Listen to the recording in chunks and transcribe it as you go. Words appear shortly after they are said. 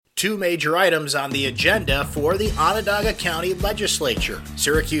Two major items on the agenda for the Onondaga County Legislature.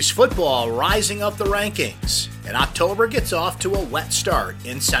 Syracuse football rising up the rankings, and October gets off to a wet start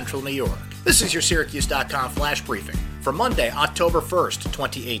in central New York. This is your Syracuse.com flash briefing for Monday, October 1st,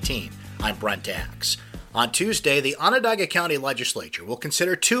 2018. I'm Brent Axe. On Tuesday, the Onondaga County Legislature will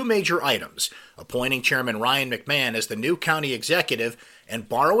consider two major items: appointing Chairman Ryan McMahon as the new county executive and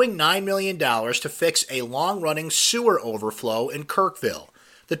borrowing $9 million to fix a long-running sewer overflow in Kirkville.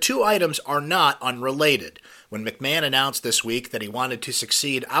 The two items are not unrelated. When McMahon announced this week that he wanted to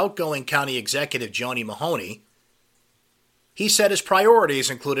succeed outgoing County Executive Joni Mahoney, he said his priorities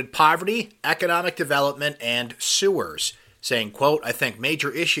included poverty, economic development, and sewers, saying, quote, "I think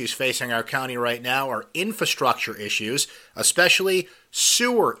major issues facing our county right now are infrastructure issues, especially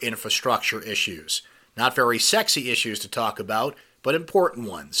sewer infrastructure issues. Not very sexy issues to talk about, but important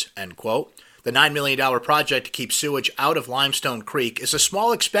ones," end quote. The $9 million project to keep sewage out of Limestone Creek is a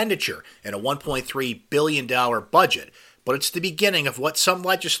small expenditure in a $1.3 billion budget, but it's the beginning of what some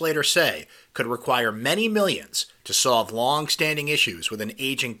legislators say could require many millions to solve long-standing issues with an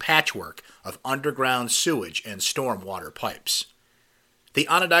aging patchwork of underground sewage and stormwater pipes. The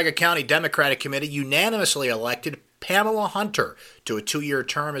Onondaga County Democratic Committee unanimously elected Pamela Hunter to a 2-year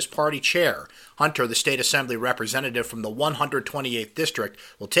term as party chair. Hunter, the state assembly representative from the 128th district,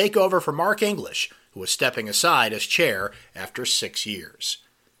 will take over for Mark English, who is stepping aside as chair after 6 years.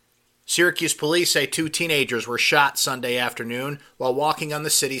 Syracuse police say 2 teenagers were shot Sunday afternoon while walking on the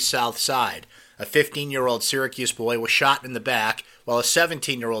city's south side. A 15-year-old Syracuse boy was shot in the back, while a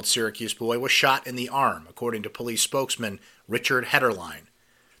 17-year-old Syracuse boy was shot in the arm, according to police spokesman Richard Hederline.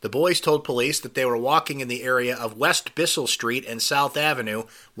 The boys told police that they were walking in the area of West Bissell Street and South Avenue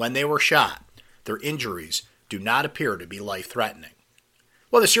when they were shot. Their injuries do not appear to be life-threatening.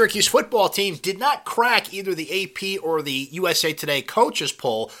 Well, the Syracuse football team did not crack either the AP or the USA Today coaches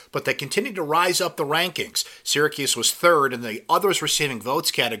poll, but they continued to rise up the rankings. Syracuse was third in the others receiving votes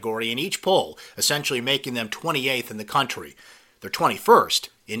category in each poll, essentially making them 28th in the country. They're 21st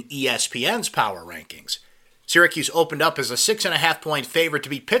in ESPN's power rankings. Syracuse opened up as a 6.5-point favorite to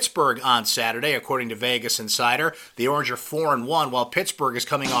beat Pittsburgh on Saturday, according to Vegas Insider. The Orange are 4-1, while Pittsburgh is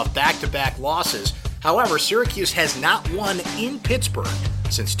coming off back-to-back losses. However, Syracuse has not won in Pittsburgh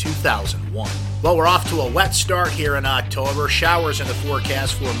since 2001. Well, we're off to a wet start here in October. Showers in the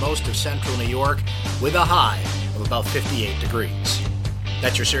forecast for most of central New York with a high of about 58 degrees.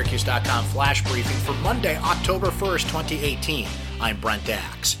 That's your Syracuse.com flash briefing for Monday, October 1st, 2018. I'm Brent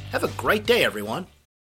Axe. Have a great day, everyone.